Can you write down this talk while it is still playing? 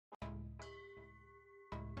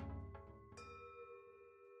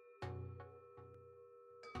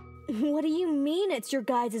What do you mean it's your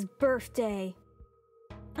guys' birthday?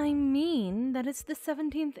 I mean that it's the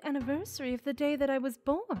 17th anniversary of the day that I was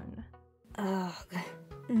born. Ugh.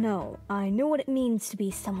 No, I know what it means to be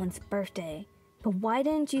someone's birthday. But why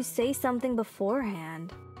didn't you say something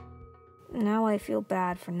beforehand? Now I feel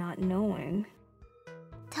bad for not knowing.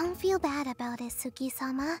 Don't feel bad about it,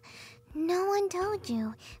 Suki-sama. No one told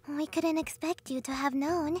you. We couldn't expect you to have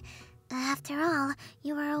known. After all,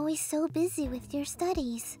 you were always so busy with your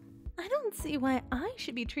studies. I don't see why I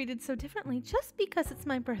should be treated so differently just because it's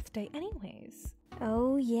my birthday anyways.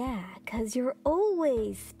 Oh yeah, 'cause you're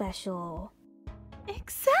always special.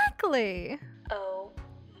 Exactly! Oh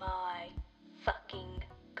my fucking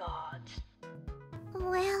god.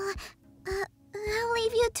 Well, I'll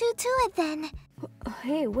leave you two to it then.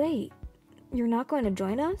 Hey, wait. You're not going to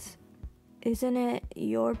join us? Isn't it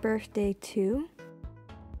your birthday too?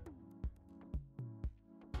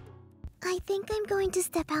 I think I'm going to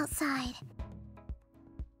step outside.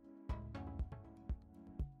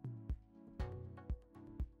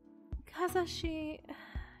 Kaza, she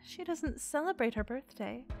doesn't celebrate her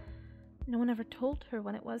birthday. No one ever told her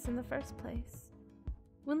when it was in the first place.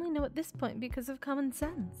 We only know at this point because of common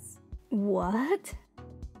sense. What?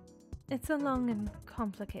 It's a long and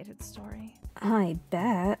complicated story. I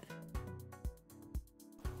bet.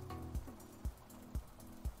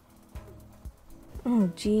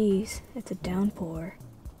 Oh geez, it's a downpour.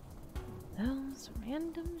 Those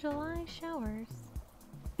random July showers.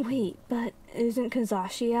 Wait, but isn't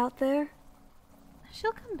Kazashi out there?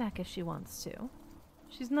 She'll come back if she wants to.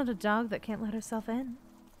 She's not a dog that can't let herself in.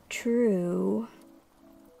 True.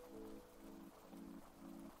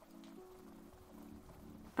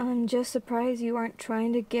 I'm just surprised you aren't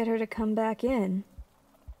trying to get her to come back in.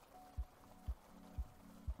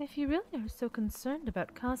 If you really are so concerned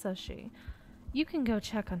about Kazashi, you can go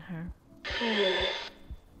check on her.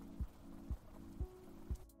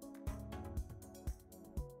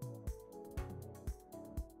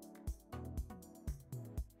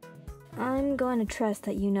 I'm going to trust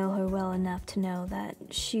that you know her well enough to know that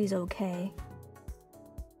she's okay.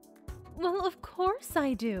 Well, of course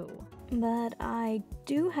I do. But I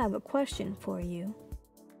do have a question for you.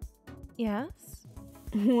 Yes?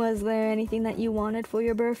 Was there anything that you wanted for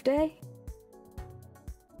your birthday?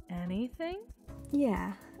 Anything?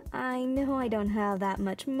 Yeah, I know I don't have that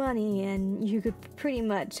much money and you could pretty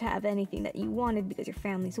much have anything that you wanted because your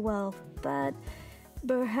family's wealth, but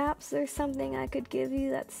perhaps there's something I could give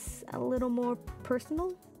you that's a little more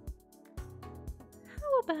personal?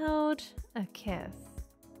 How about a kiss?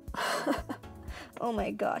 Oh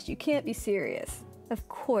my gosh, you can't be serious. Of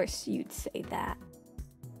course you'd say that.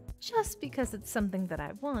 Just because it's something that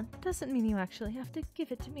I want doesn't mean you actually have to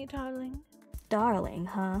give it to me, darling. Darling,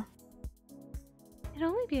 huh? It'd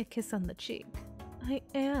only be a kiss on the cheek. I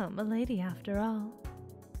am a lady after all.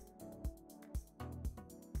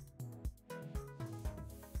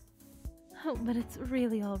 Oh, but it's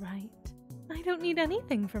really all right. I don't need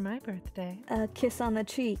anything for my birthday. A kiss on the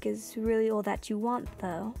cheek is really all that you want,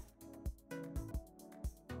 though.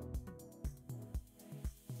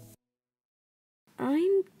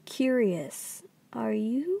 I'm curious. Are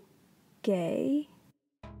you gay?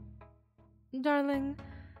 Darling,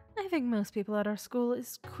 I think most people at our school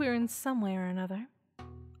is queer in some way or another.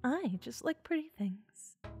 I just like pretty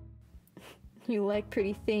things. You like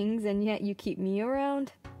pretty things and yet you keep me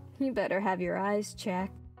around? You better have your eyes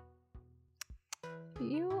checked.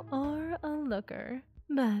 You are a looker,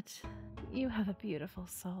 but you have a beautiful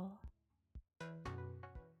soul.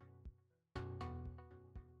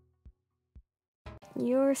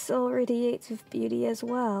 Your soul radiates with beauty as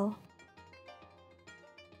well.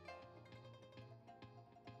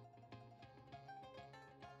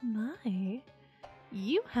 My,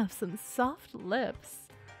 you have some soft lips.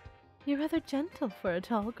 You're rather gentle for a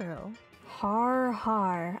tall girl. Har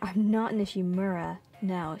har, I'm not Nishimura.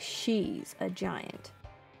 Now she's a giant.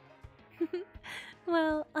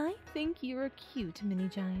 Well, I think you're a cute mini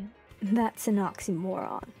giant. That's an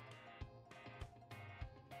oxymoron.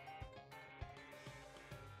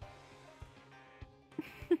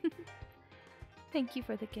 Thank you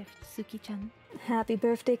for the gift, Suki-chan. Happy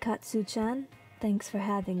birthday, Katsu-chan. Thanks for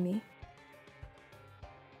having me.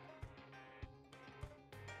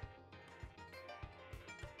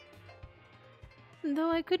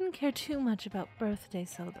 Though I couldn't care too much about birthday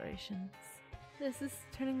celebrations, this is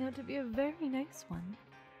turning out to be a very nice one.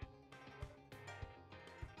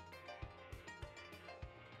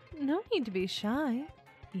 No need to be shy.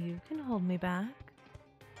 You can hold me back.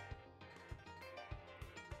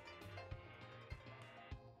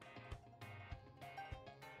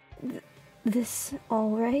 This all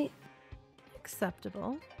right?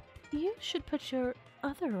 Acceptable. You should put your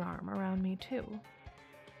other arm around me, too.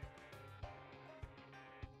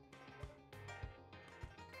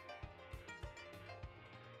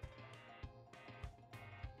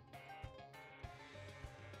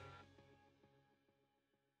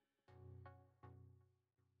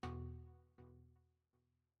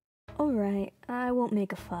 Alright, I won't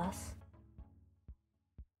make a fuss.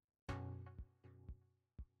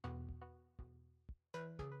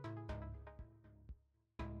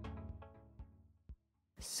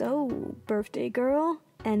 So, birthday girl,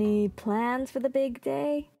 any plans for the big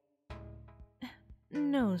day?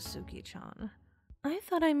 No, Suki-chan. I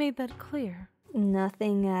thought I made that clear.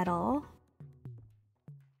 Nothing at all?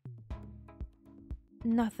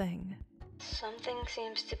 Nothing. Something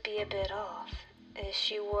seems to be a bit off. Is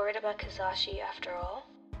she worried about Kazashi after all?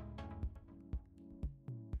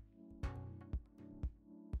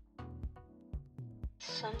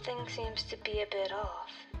 Something seems to be a bit off.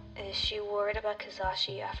 Is she worried about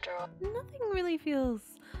Kazashi after all? Nothing really feels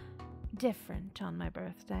different on my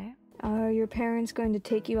birthday. Are your parents going to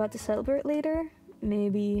take you out to celebrate later?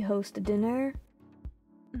 Maybe host a dinner?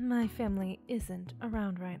 My family isn't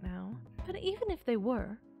around right now. But even if they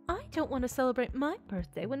were, I don't want to celebrate my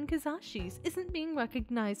birthday when Kazashi's isn't being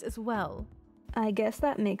recognized as well. I guess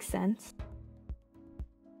that makes sense.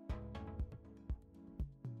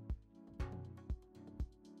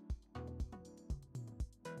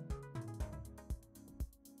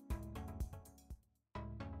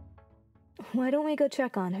 Why don't we go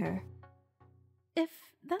check on her? If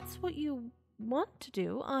that's what you want to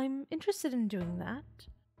do, I'm interested in doing that.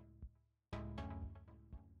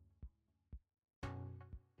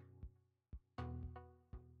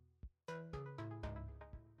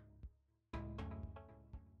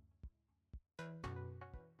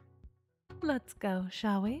 Let's go,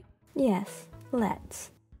 shall we? Yes,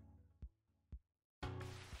 let's.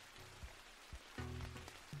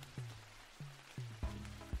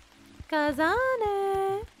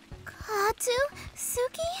 Kazane! Katsu?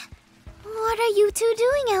 Suki? What are you two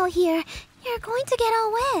doing out here? You're going to get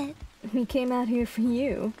all wet. We came out here for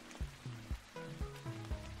you.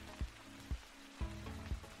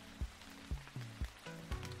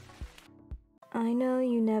 I know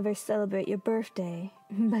you never celebrate your birthday,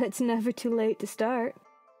 but it's never too late to start.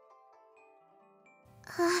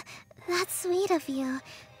 That's sweet of you,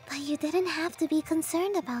 but you didn't have to be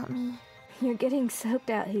concerned about me. You're getting soaked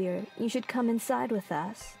out here. You should come inside with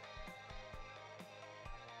us.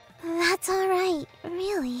 That's alright,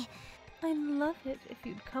 really. I'd love it if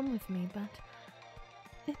you'd come with me, but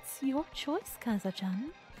it's your choice, Kaza-chan.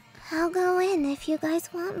 I'll go in if you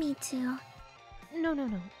guys want me to. No.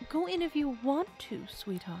 Go in if you want to,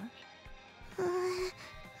 sweetheart. I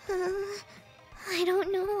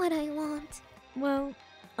don't know what I want. Well,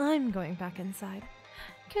 I'm going back inside.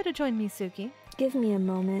 Care to join me, Suki? Give me a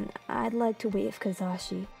moment. I'd like to wait with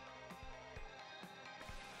Kazashi.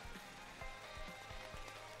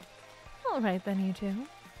 Alright then, you two.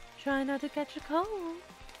 Try not to catch a cold.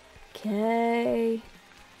 Okay.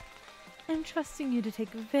 I'm trusting you to take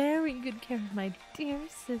very good care of my dear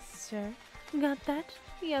sister. Got that,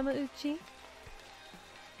 Yamauchi?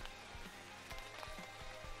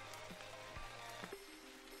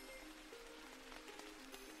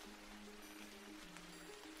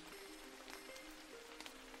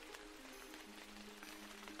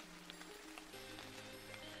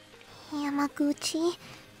 Yamaguchi,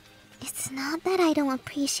 it's not that I don't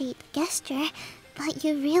appreciate the gesture, but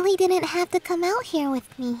you really didn't have to come out here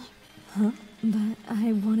with me. Huh? But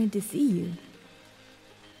I wanted to see you.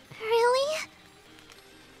 Really?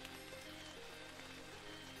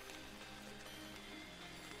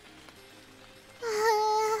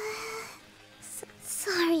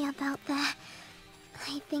 Sorry about that.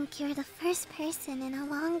 I think you're the first person in a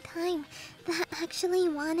long time that actually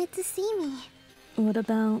wanted to see me. What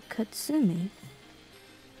about Katsumi?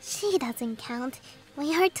 She doesn't count.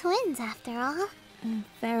 We are twins after all.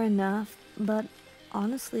 Fair enough, but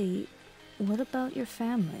honestly, what about your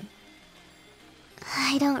family?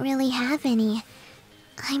 I don't really have any.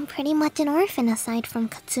 I'm pretty much an orphan aside from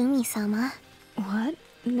Katsumi-sama. What?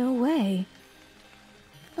 No way.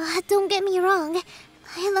 But don't get me wrong,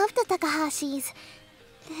 I love the Takahashis.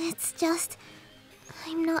 It's just,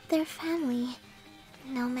 I'm not their family,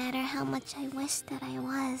 no matter how much I wish that I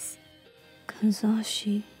was.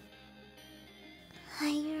 Kazashi.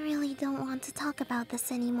 I really don't want to talk about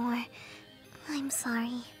this anymore. I'm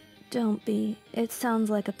sorry. Don't be. It sounds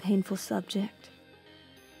like a painful subject.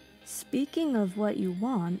 Speaking of what you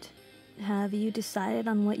want, have you decided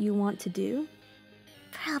on what you want to do?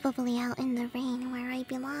 Probably out in the rain where I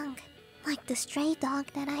belong, like the stray dog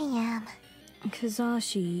that I am.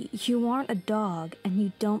 Kazashi, you aren't a dog, and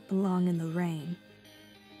you don't belong in the rain.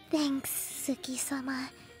 Thanks, Suki-sama.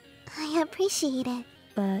 I appreciate it.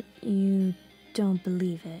 But you don't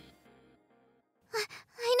believe it.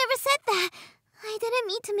 I never said that. I didn't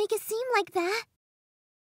mean to make it seem like that.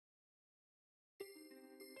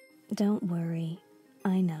 Don't worry.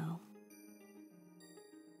 I know.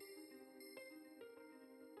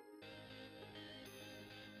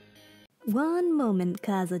 One moment,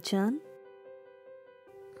 Kaza-chan.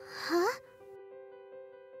 Huh?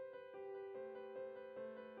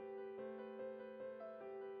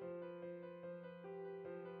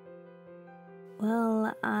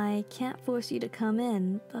 Well, I can't force you to come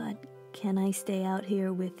in, but can I stay out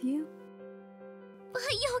here with you? But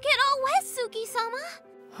you'll get all wet, Suki-sama.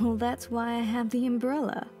 Well, that's why I have the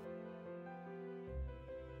umbrella.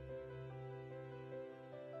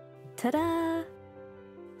 Ta-da!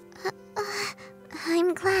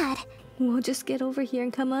 I'm glad. We'll just get over here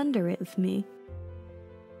and come under it with me.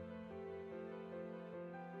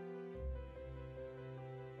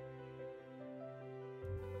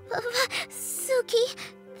 Suki,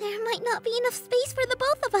 there might not be enough space for the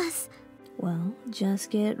both of us. Well, just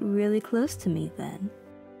get really close to me then.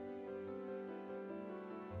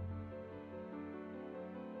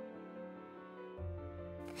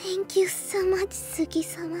 Thank you so much,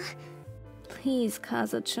 Suki-sama. Please,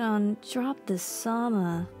 Kaza-chan, drop the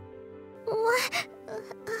sama. What?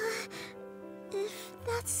 If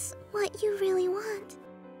that's what you really want.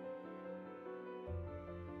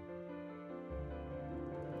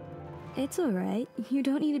 It's alright. You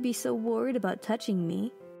don't need to be so worried about touching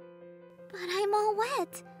me. But I'm all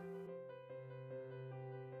wet.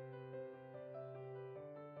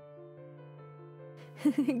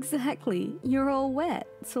 Exactly. You're all wet,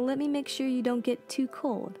 so let me make sure you don't get too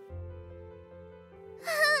cold.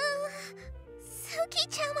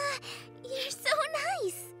 Suki-chama, you're so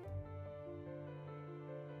nice.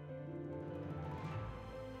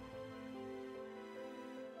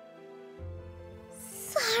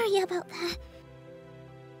 Sorry about that.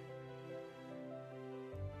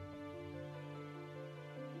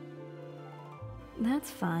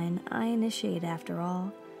 That's fine. I initiate after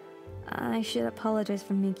all. I should apologize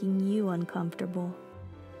for making you uncomfortable.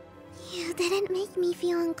 You didn't make me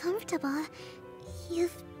feel uncomfortable.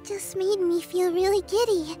 You've just made me feel really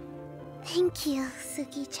giddy. Thank you,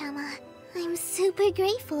 Suki-chama. I'm super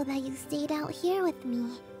grateful that you stayed out here with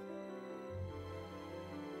me.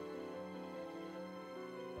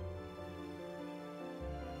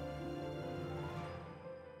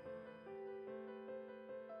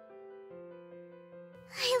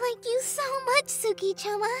 I like you so much,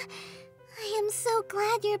 Suki-chama. I am so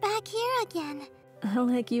glad you're back here again. I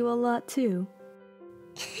like you a lot too.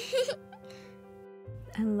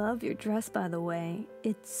 I love your dress, by the way.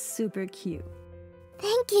 It's super cute.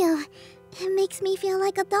 Thank you. It makes me feel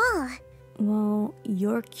like a doll. Well,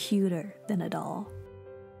 you're cuter than a doll.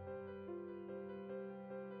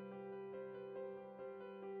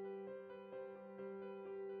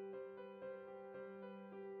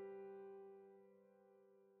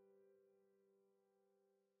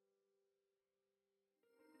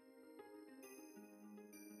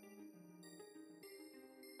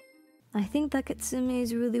 I think that Katsumi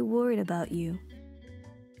is really worried about you.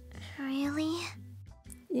 Really?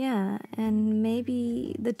 Yeah, and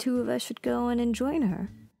maybe the two of us should go in and join her.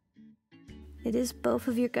 It is both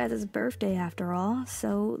of your guys' birthday after all,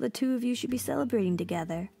 so the two of you should be celebrating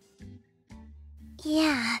together.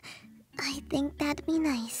 Yeah, I think that'd be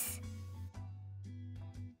nice.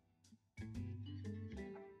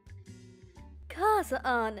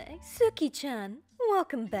 Kaza-ane, Suki-chan,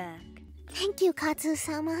 welcome back. Thank you,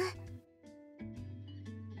 Katsu-sama.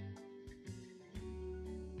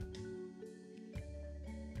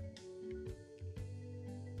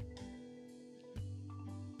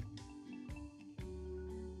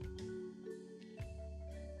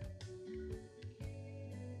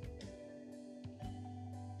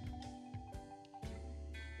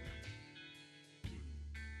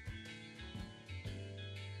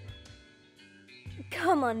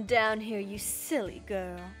 Come on down here, you silly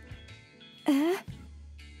girl.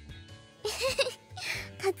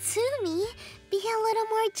 Katsumi, be a little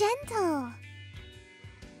more gentle.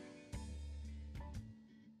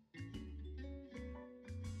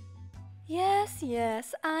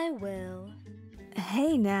 Yes, I will.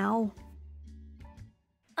 Hey now.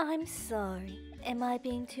 I'm sorry. Am I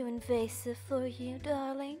being too invasive for you,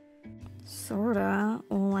 darling? Sorta.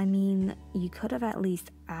 Well, I mean, you could have at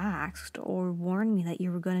least asked or warned me that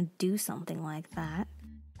you were gonna do something like that.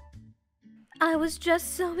 I was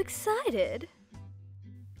just so excited.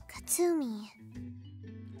 Katsumi.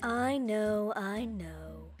 I know.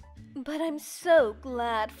 But I'm so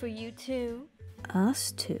glad for you two.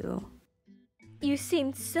 Us two? You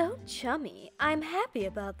seemed so chummy. I'm happy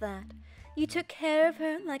about that. You took care of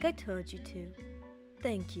her like I told you to.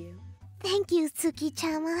 Thank you. Thank you,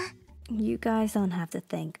 Tsuki-chama. You guys don't have to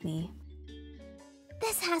thank me.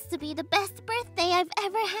 This has to be the best birthday I've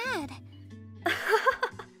ever had.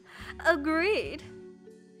 Agreed.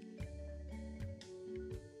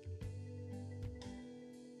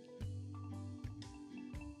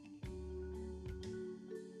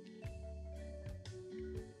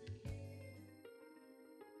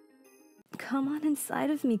 Come on inside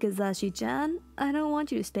of me, Kazashi-chan. I don't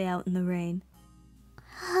want you to stay out in the rain.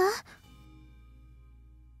 Huh?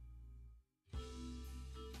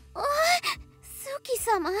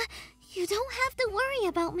 Suki-sama, you don't have to worry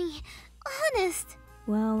about me. Honest.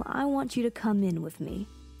 Well, I want you to come in with me.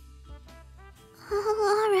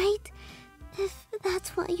 Oh, alright. If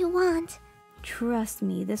that's what you want. Trust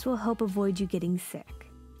me, this will help avoid you getting sick.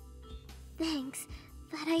 Thanks,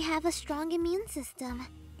 but I have a strong immune system.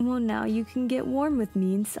 Well, now you can get warm with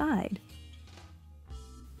me inside.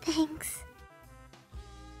 Thanks.